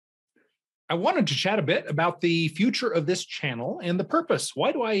I wanted to chat a bit about the future of this channel and the purpose.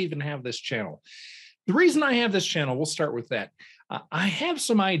 Why do I even have this channel? The reason I have this channel, we'll start with that. I have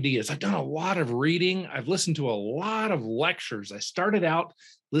some ideas. I've done a lot of reading. I've listened to a lot of lectures. I started out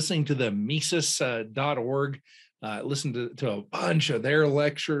listening to the Mises.org, listened to a bunch of their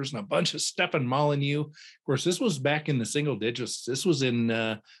lectures and a bunch of Stefan Molyneux. Of course, this was back in the single digits. This was in,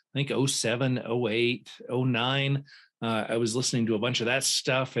 I think, 07, 08, 09. I was listening to a bunch of that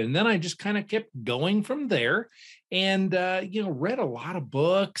stuff. And then I just kind of kept going from there and, read a lot of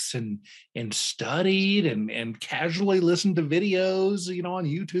books and studied and casually listened to videos, on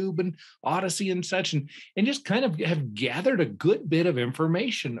YouTube and Odyssey and such, and just kind of have gathered a good bit of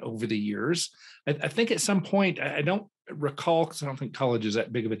information over the years. I think at some point, I don't recall, because I don't think college is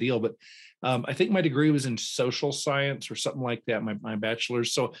that big of a deal, but I think my degree was in social science or something like that, my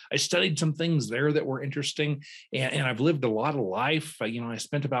bachelor's. So I studied some things there that were interesting, and I've lived a lot of life. I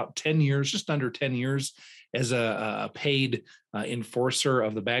spent about 10 years, just under 10 years, as a paid enforcer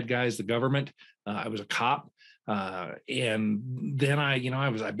of the bad guys, the government. I was a cop. And then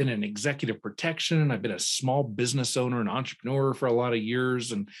I've been in executive protection. I've been a small business owner and entrepreneur for a lot of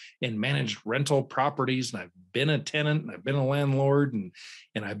years and managed rental properties. And I've been a tenant and I've been a landlord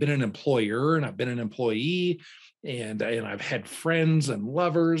and I've been an employer and I've been an employee. And I've had friends and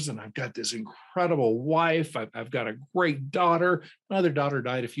lovers, and I've got this incredible wife. I've got a great daughter. My other daughter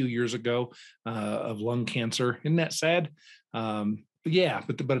died a few years ago of lung cancer. Isn't that sad? But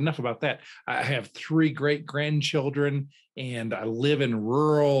enough about that. I have 3 great grandchildren, and I live in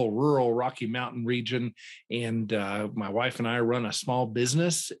rural Rocky Mountain region. And my wife and I run a small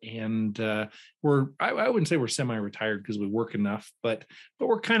business, and I wouldn't say we're semi-retired because we work enough, but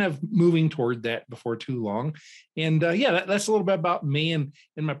we're kind of moving toward that before too long. And that's a little bit about me and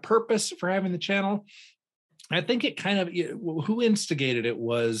my purpose for having the channel. I think it kind of, who instigated it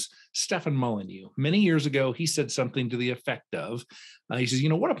was Stefan Molyneux. Many years ago, he said something to the effect of, he says,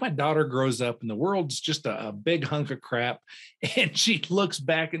 what if my daughter grows up and the world's just a big hunk of crap? And she looks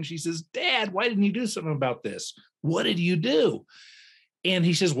back and she says, Dad, why didn't you do something about this? What did you do? And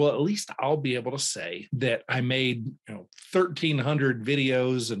he says, well, at least I'll be able to say that I made 1,300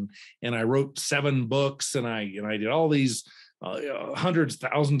 videos and I wrote 7 books and I did all these hundreds,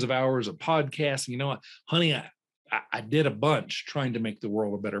 thousands of hours of podcasting. Honey, I did a bunch trying to make the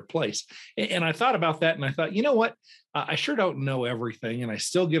world a better place. And I thought about that and I thought, you know what? I sure don't know everything, and I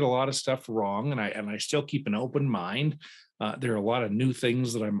still get a lot of stuff wrong, and I still keep an open mind. There are a lot of new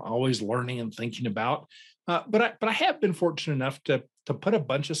things that I'm always learning and thinking about. But I have been fortunate enough to put a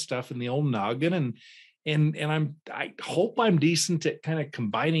bunch of stuff in the old noggin, and I hope I'm decent at kind of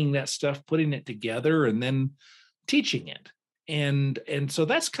combining that stuff, putting it together, and then teaching it. And so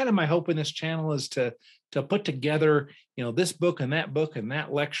that's kind of my hope in this channel, is to put together, this book and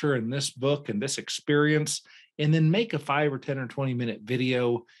that lecture and this book and this experience, and then make a 5 or 10 or 20 minute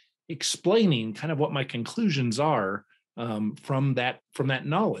video explaining kind of what my conclusions are from that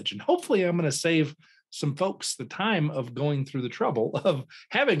knowledge. And hopefully I'm going to save some folks the time of going through the trouble of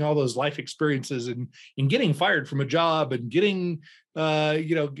having all those life experiences and getting fired from a job and getting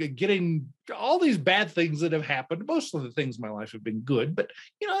all these bad things that have happened. Most of the things in my life have been good, but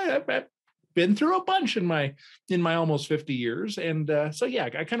I've been through a bunch in my almost 50 years. And I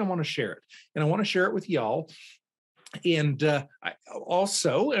kind of want to share it, and I want to share it with y'all. And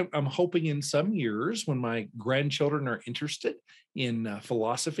I'm hoping in some years when my grandchildren are interested in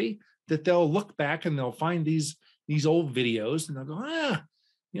philosophy, that they'll look back and they'll find these old videos and they'll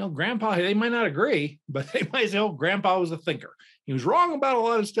go, Grandpa, they might not agree, but they might say, oh, Grandpa was a thinker. He was wrong about a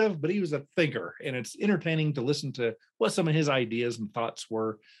lot of stuff, but he was a thinker. And it's entertaining to listen to what some of his ideas and thoughts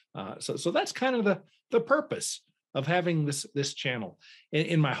were. So that's kind of the purpose of having this channel.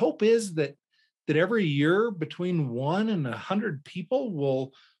 And my hope is that every year between 1 and 100 people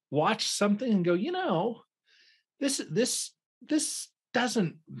will watch something and go, this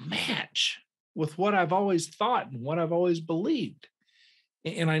doesn't match with what I've always thought and what I've always believed.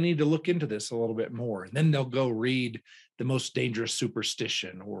 And I need to look into this a little bit more. And then they'll go read The Most Dangerous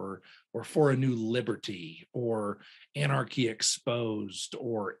Superstition or For a New Liberty or Anarchy Exposed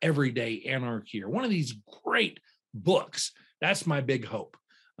or Everyday Anarchy or one of these great books. That's my big hope,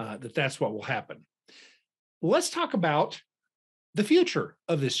 that's what will happen. Let's talk about the future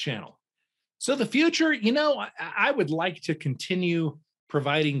of this channel. So the future, I would like to continue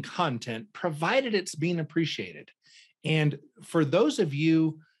providing content, provided it's being appreciated. And for those of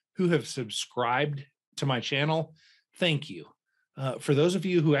you who have subscribed to my channel, thank you. For those of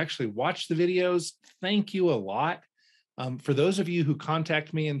you who actually watch the videos, thank you a lot. For those of you who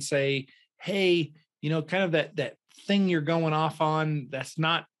contact me and say, hey, kind of that thing you're going off on, that's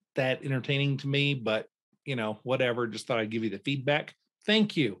not that entertaining to me, but whatever, just thought I'd give you the feedback.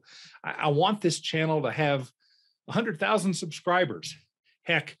 Thank you. I want this channel to have 100,000 subscribers.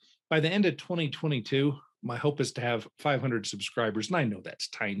 Heck, by the end of 2022, my hope is to have 500 subscribers. And I know that's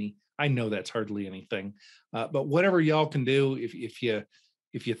tiny. I know that's hardly anything. But whatever y'all can do, if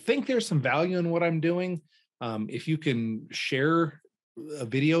you think there's some value in what I'm doing, if you can share a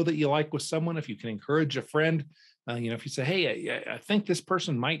video that you like with someone, if you can encourage a friend, if you say, hey, I think this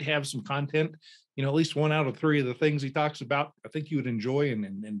person might have some content, at least 1 out of 3 of the things he talks about, I think you would enjoy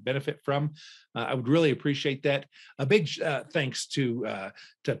and benefit from. I would really appreciate that. A big thanks to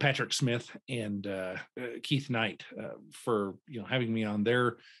Patrick Smith and Keith Knight for having me on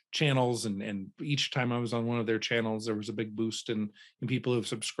their channels, and each time I was on one of their channels, there was a big boost in people who have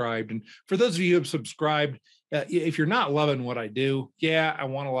subscribed. And for those of you who have subscribed, if you're not loving what I do, I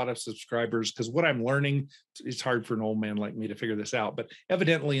want a lot of subscribers, because what I'm learning, it's hard for an old man like me to figure this out. But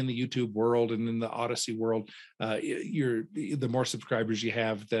evidently in the YouTube world and in the Odyssey world, the more subscribers you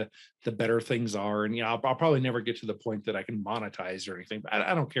have, the better things are. And I'll probably never get to the point that I can monetize or anything, but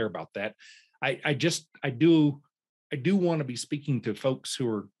I don't care about that. I do want to be speaking to folks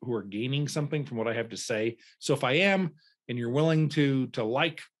who are gaining something from what I have to say. So if I am, and you're willing to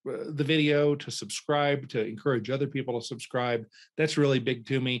like the video, to subscribe, to encourage other people to subscribe, that's really big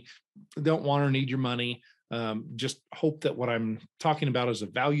to me. Don't want or need your money. Just hope that what I'm talking about is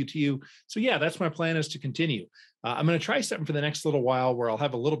of value to you. So that's my plan, is to continue. I'm going to try something for the next little while where I'll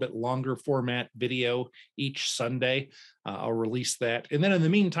have a little bit longer format video each Sunday. I'll release that. And then in the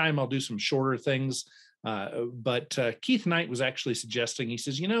meantime, I'll do some shorter things. But Keith Knight was actually suggesting, he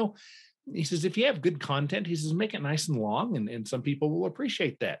says, if you have good content, he says, make it nice and long, and some people will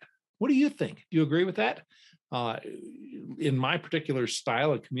appreciate that. What do you think? Do you agree with that? In my particular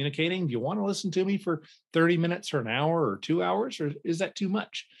style of communicating, do you want to listen to me for 30 minutes or an hour or 2 hours, or is that too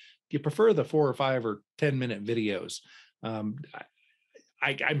much? Do you prefer the 4 or 5 or 10-minute videos? I'm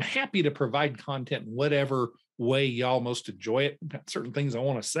happy to provide content in whatever way y'all most enjoy it. I've got certain things I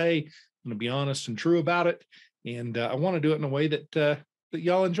want to say. I'm going to be honest and true about it. And I want to do it in a way that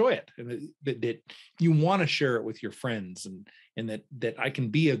y'all enjoy it, and that you want to share it with your friends, and that I can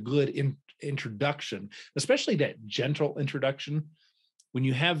be a good introduction, especially that gentle introduction. When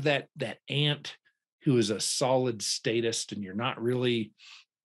you have that aunt who is a solid statist, and you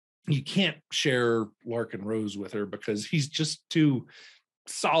can't share Larken Rose with her because he's just too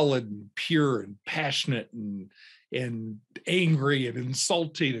solid and pure and passionate and angry and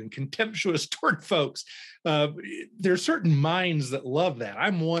insulting and contemptuous toward folks. There are certain minds that love that.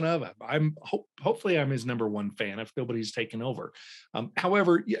 I'm one of them. Hopefully I'm his number one fan if nobody's taken over.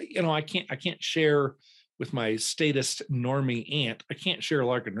 However, I can't share with my statist normie aunt. I can't share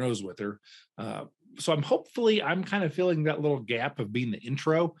Larken Rose with her. So I'm kind of filling that little gap of being the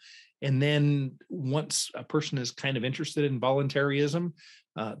intro. And then once a person is kind of interested in voluntarism,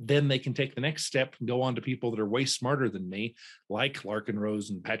 then they can take the next step and go on to people that are way smarter than me, like Larken Rose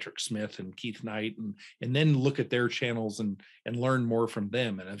and Patrick Smith and Keith Knight, and then look at their channels and learn more from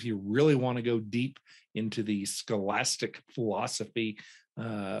them. And if you really want to go deep into the scholastic philosophy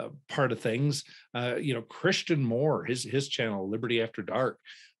part of things, Christian Moore, his channel, Liberty After Dark,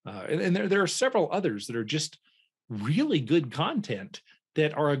 and there are several others that are just really good content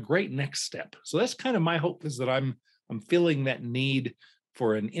that are a great next step. So that's kind of my hope, is that I'm feeling that need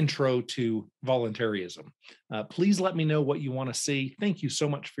for an intro to voluntarism. Please let me know what you want to see. Thank you so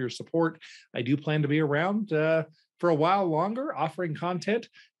much for your support. I do plan to be around for a while longer, offering content.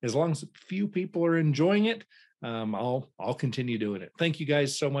 As long as a few people are enjoying it, I'll continue doing it. Thank you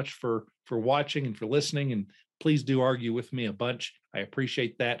guys so much for watching and for listening, and please do argue with me a bunch. I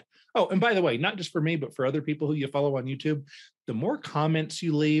appreciate that. Oh, and by the way, not just for me, but for other people who you follow on YouTube, the more comments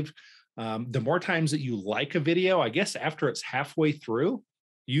you leave, the more times that you like a video, I guess after it's halfway through,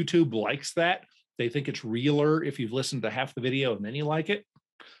 YouTube likes that. They think it's realer if you've listened to half the video and then you like it.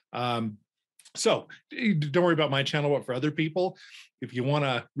 So don't worry about my channel, but for other people, if you want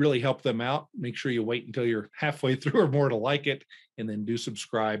to really help them out, make sure you wait until you're halfway through or more to like it, and then do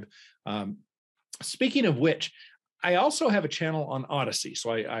subscribe. Speaking of which, I also have a channel on Odyssey.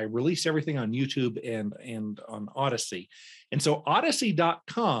 So I release everything on YouTube and on Odyssey. And so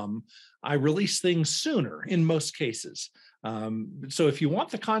Odyssey.com, I release things sooner in most cases. So if you want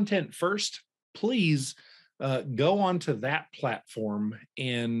the content first, please go onto that platform.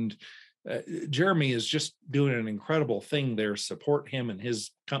 And Jeremy is just doing an incredible thing there. Support him and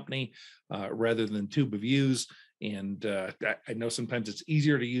his company rather than Tube of Views. And I know sometimes it's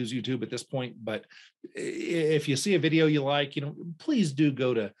easier to use YouTube at this point, but if you see a video you like, please do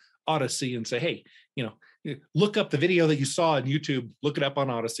go to Odyssey and say, hey, look up the video that you saw on YouTube, look it up on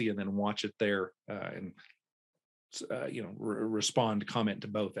Odyssey, and then watch it there. And respond, comment to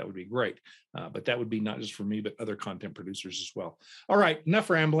both. That would be great. But that would be not just for me, but other content producers as well. All right, enough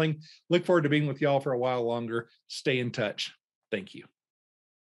rambling. Look forward to being with y'all for a while longer. Stay in touch. Thank you.